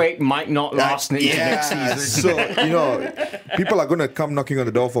Braithwaite might not last into next season. So, people are going to come knocking on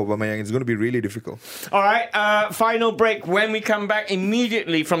the door for Aubameyang. It's going to be really difficult. All right, final break. When we come back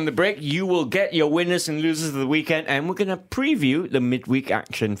immediately from the break, you will get your winners and losers of the weekend, and we're going to preview the midweek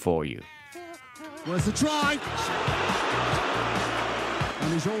action for you. Where's the try?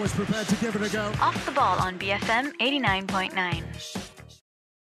 And he's always prepared to give it a go. Off the ball on BFM 89.9.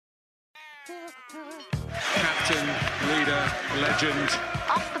 Captain, leader, legend.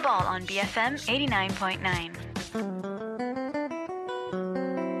 Off the ball on BFM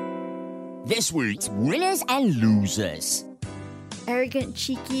 89.9. This week's winners and losers. Arrogant,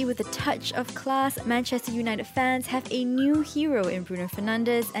 cheeky, with a touch of class, Manchester United fans have a new hero in Bruno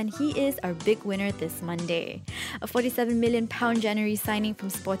Fernandes, and he is our big winner this Monday. A £47 million January signing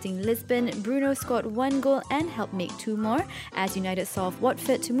from Sporting Lisbon, Bruno scored 1 goal and helped make 2 more, as United solved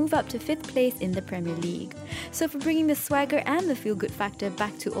Watford to move up to 5th place in the Premier League. So for bringing the swagger and the feel-good factor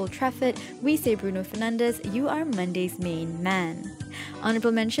back to Old Trafford, we say Bruno Fernandes, you are Monday's main man.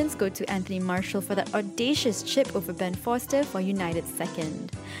 Honourable mentions go to Anthony Martial for that audacious chip over Ben Foster for United's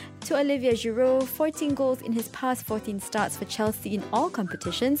second. To Olivier Giroud, 14 goals in his past 14 starts for Chelsea in all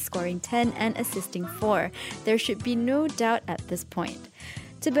competitions, scoring 10 and assisting 4. There should be no doubt at this point.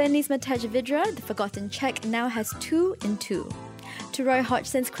 To Burnley's Matej Vydra, the forgotten Czech now has 2 in 2. To Roy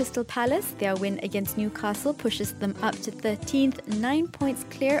Hodgson's Crystal Palace, their win against Newcastle pushes them up to 13th, 9 points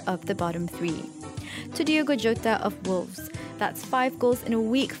clear of the bottom 3. To Diogo Jota of Wolves, that's 5 goals in a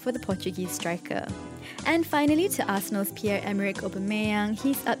week for the Portuguese striker. And finally, to Arsenal's Pierre-Emerick Aubameyang,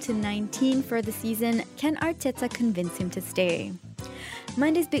 he's up to 19 for the season. Can Arteta convince him to stay?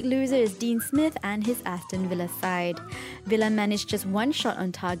 Monday's big loser is Dean Smith and his Aston Villa side. Villa managed just 1 shot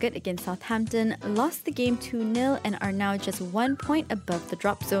on target against Southampton, lost the game 2-0 and are now just 1 point above the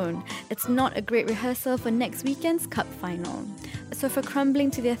drop zone. It's not a great rehearsal for next weekend's cup final. So for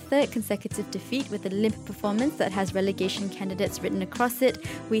crumbling to their 3rd consecutive defeat with a limp performance that has relegation candidates written across it,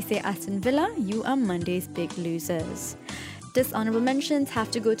 we say Aston Villa, you are Monday's big losers. Dishonourable mentions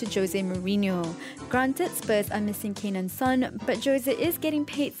have to go to Jose Mourinho. Granted, Spurs are missing Kane Son, but Jose is getting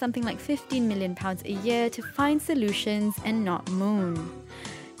paid something like £15 million a year to find solutions and not moan.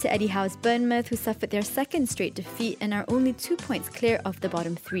 To Eddie Howe's Bournemouth, who suffered their 2nd straight defeat and are only 2 points clear of the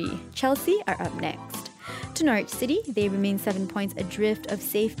bottom 3. Chelsea are up next. To Norwich City, they remain 7 points adrift of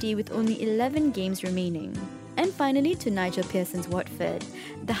safety with only 11 games remaining. And finally, to Nigel Pearson's Watford.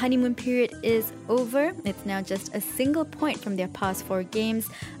 The honeymoon period is over. It's now just a single point from their past 4 games.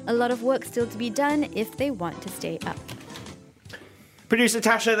 A lot of work still to be done if they want to stay up. Producer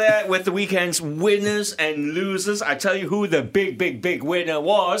Tasha there with the weekend's winners and losers. I tell you who the big winner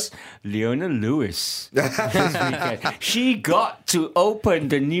was. Leona Lewis. This weekend. She got to open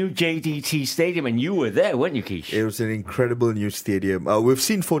the new JDT Stadium and you were there, weren't you, Keish? It was an incredible new stadium. We've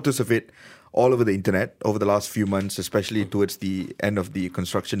seen photos of it all over the internet over the last few months, especially towards the end of the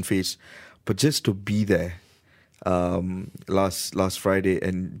construction phase. But just to be there last Friday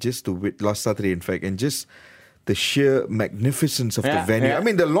and just to last Saturday, in fact, and just the sheer magnificence of the venue. Yeah. I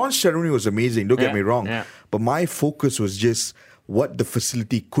mean, the launch ceremony was amazing, don't get me wrong. Yeah. But my focus was just what the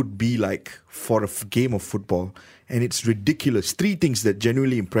facility could be like for a game of football. And it's ridiculous. 3 things that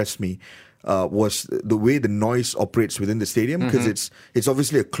genuinely impressed me was the way the noise operates within the stadium, because it's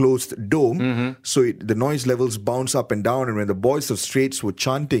obviously a closed dome, so the noise levels bounce up and down. And when the Boys of Straits were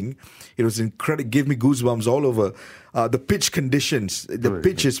chanting, it was incredible. Gave me goosebumps all over. The pitch conditions. The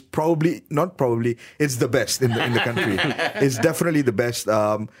pitch is it's the best in the country. It's definitely the best.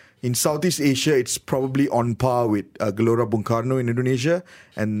 In Southeast Asia, it's probably on par with Gelora Bung Karno in Indonesia,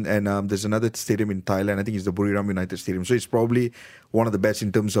 and there's another stadium in Thailand. I think it's the Buriram United Stadium. So it's probably one of the best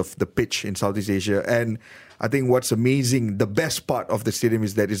in terms of the pitch in Southeast Asia. And I think what's amazing, the best part of the stadium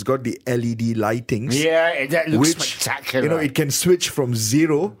is that it's got the LED lightings. Yeah, that looks which, spectacular. it can switch from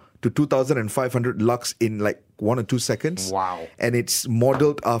 0 to 2,500 lux in like 1 or 2 seconds. Wow. And it's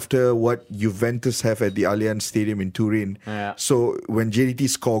modeled after what Juventus have at the Allianz Stadium in Turin. Yeah. So when JDT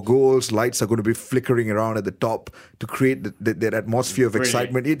score goals, lights are going to be flickering around at the top to create that atmosphere of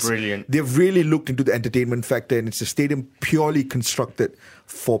excitement. It's brilliant. They've really looked into the entertainment factor, and it's a stadium purely constructed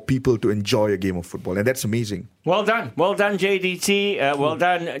for people to enjoy a game of football. And that's amazing. Well done, JDT. Well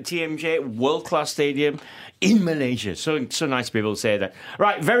done, TMJ. World-class stadium in Malaysia. So nice to be able to say that.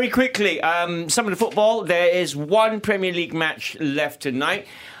 Right, very quickly, some of the football. There is one Premier League match left tonight.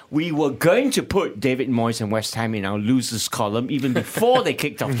 We were going to put David Moyes and West Ham in our losers column even before they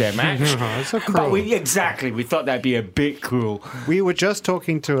kicked off their match. So cruel. But we thought that'd be a bit cruel. We were just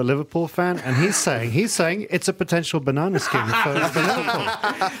talking to a Liverpool fan, and he's saying it's a potential banana skin for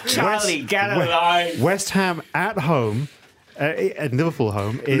Liverpool. Charlie, get a line. West Ham at home. At Liverpool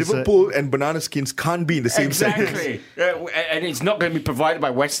home is Liverpool and banana skins can't be in the same sentence. Exactly. And it's not going to be provided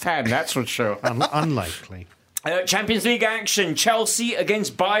by West Ham, that's for sure. Unlikely. Champions League action, Chelsea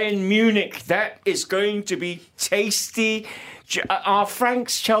against Bayern Munich. That is going to be tasty. Are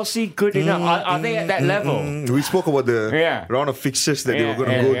Frank's Chelsea good enough? Are they at that level? We spoke about the round of fixtures that they were going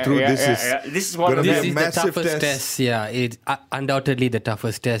to go through. This is one of the toughest tests. Yeah, it's undoubtedly the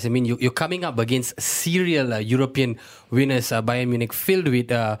toughest test. I mean, you're coming up against serial European winners, Bayern Munich, filled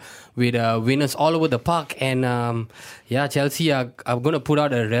with winners all over the park. And Chelsea are going to put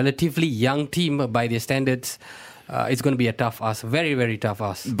out a relatively young team by their standards. It's going to be a tough ask. Very, very tough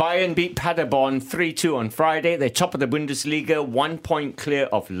ask. Bayern beat Paderborn 3-2 on Friday. They're top of the Bundesliga, 1 point clear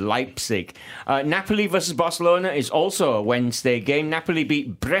of Leipzig. Napoli versus Barcelona is also a Wednesday game. Napoli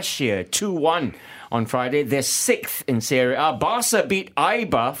beat Brescia 2-1 on Friday. They're 6th in Serie A. Barca beat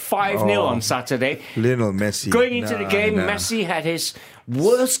Eibar 5-0 on Saturday. Lionel Messi. Going into the game, Messi had his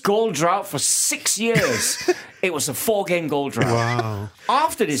worst goal drought for 6 years. It was a 4-game goal drought. Wow.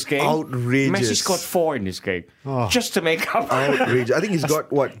 After this game, outrageous. Messi scored 4 in this game. Just to make up. Outrageous. I think he's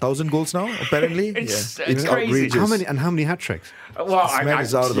got, 1,000 goals now, apparently? It's It's crazy. outrageous. How many hat-tricks? Well, This man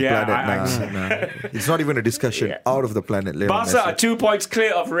is out of the planet. Nah. It's not even a discussion. Out of the planet. Lionel Barca Messi. are 2 points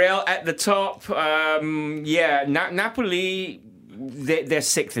clear of Real at the top. Napoli, they're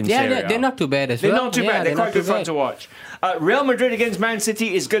 6th in Serie A. They're not too bad as They're well. not too bad. They're quite good fun to watch. Real Madrid against Man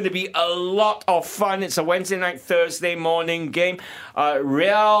City is going to be a lot of fun. It's a Wednesday night, Thursday morning game.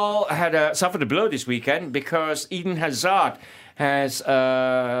 Real had suffered a blow this weekend because Eden Hazard has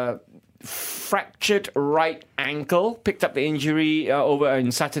fractured right ankle. Picked up the injury over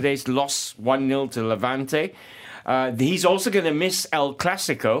in Saturday's loss 1-0 to Levante. He's also going to miss El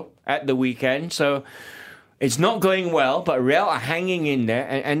Clasico at the weekend. So it's not going well, but Real are hanging in there.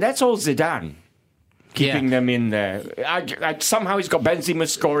 And that's all Zidane. Keeping them in there. Somehow he's got Benzema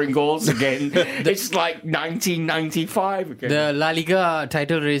scoring goals again. It's like 1995 again. The La Liga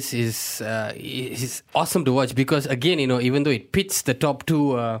title race is awesome to watch because, again, even though it pits the top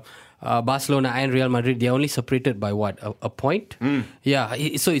two, Barcelona and Real Madrid, they're only separated by a point? Yeah,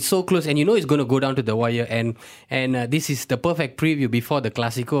 so it's so close, and it's going to go down to the wire, and this is the perfect preview before the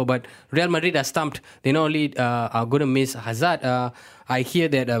Clasico. But Real Madrid are stumped. They not only are going to miss Hazard, I hear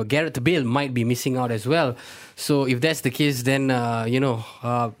that Gareth Bale might be missing out as well. So if that's the case, then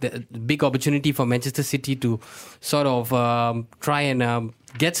the big opportunity for Manchester City to sort of try and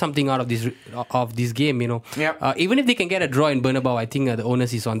get something out of this game. Even if they can get a draw in Bernabeu, I think the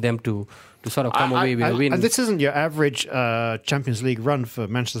onus is on them to sort of come away with a win. And this isn't your average Champions League run for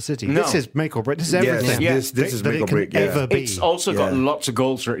Manchester City. No. This is make or break. This is everything. This is make or break. Ever be. It's also got lots of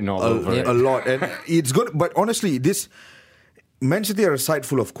goals written all over it. A lot. And it's good. But honestly, Man City are a side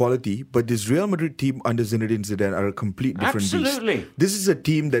full of quality, but this Real Madrid team under Zinedine Zidane are a complete different Absolutely. beast. This is a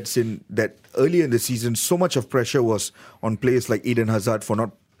team that earlier in the season, so much of pressure was on players like Eden Hazard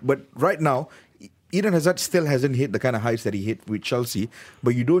but right now, Eden Hazard still hasn't hit the kind of heights that he hit with Chelsea,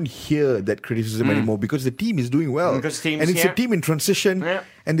 but you don't hear that criticism anymore because the team is doing well. And it's a team in transition,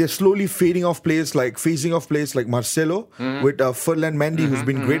 and they're slowly phasing off players like Marcelo with Ferdinand Mendy, who's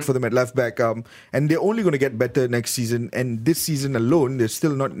been great for them at left back. And they're only going to get better next season. And this season alone, they're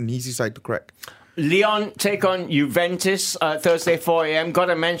still not an easy side to crack. Lyon take on Juventus Thursday 4 a.m. Got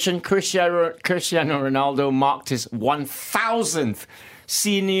to mention Cristiano Ronaldo marked his 1,000th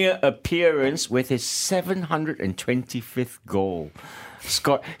senior appearance with his 725th goal.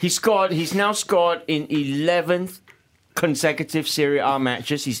 He's now scored in 11th consecutive Serie A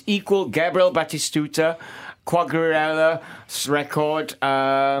matches. He's equaled Gabriel Batistuta, Quagliarella's record.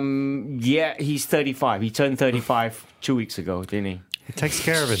 He's 35. He turned 35 2 weeks ago, didn't he? He takes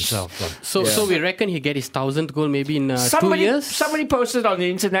care of himself, though. So we reckon he'll get his 1,000th goal maybe in 2 years? Somebody posted on the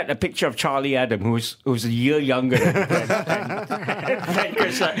internet a picture of Charlie Adam, who's a year younger than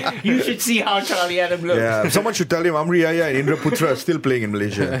Chris. You should see how Charlie Adam looks. Yeah, someone should tell him Amri Yahya and Indra Putra are still playing in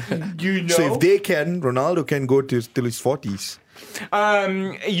Malaysia. So if they can, Ronaldo can go till his 40s.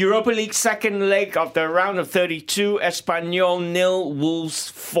 Europa League second leg of the round of 32. Espanyol 0, Wolves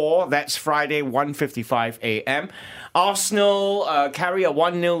 4. That's Friday, 1:55 a.m. Arsenal carry a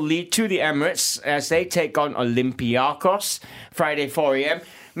 1-0 lead to the Emirates as they take on Olympiacos. Friday, 4 a.m.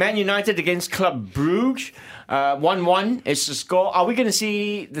 Man United against Club Brugge. 1-1 is the score. Are we going to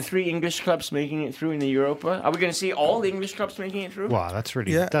see the three English clubs making it through in the Europa? Are we going to see all the English clubs making it through? Wow, that's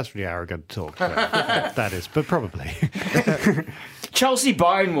really arrogant talk. That is, but probably. Chelsea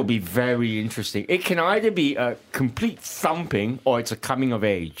Bayern will be very interesting. It can either be a complete thumping or it's a coming of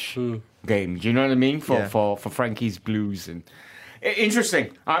age game. Do you know what I mean? For Frankie's Blues. And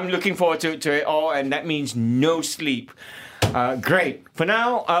interesting. I'm looking forward to it all, and that means no sleep. Great. For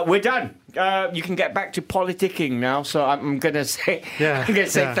now, we're done. You can get back to politicking now. So I'm gonna say,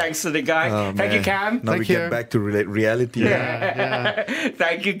 thanks to the guy. Thank you, Cam. Now get back to reality.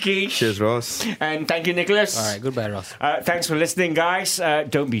 Thank you, Keith. Cheers, Ross. And thank you, Nicholas. All right, goodbye, Ross. Thanks for listening, guys.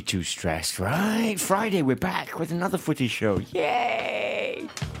 Don't be too stressed, right? Friday, we're back with another footy show. Yay!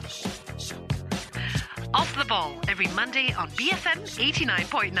 Off the Ball, every Monday on BFM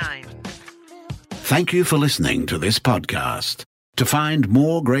 89.9. Thank you for listening to this podcast. To find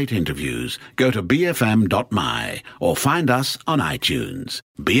more great interviews, go to bfm.my or find us on iTunes.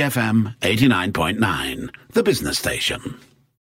 BFM 89.9, the business station.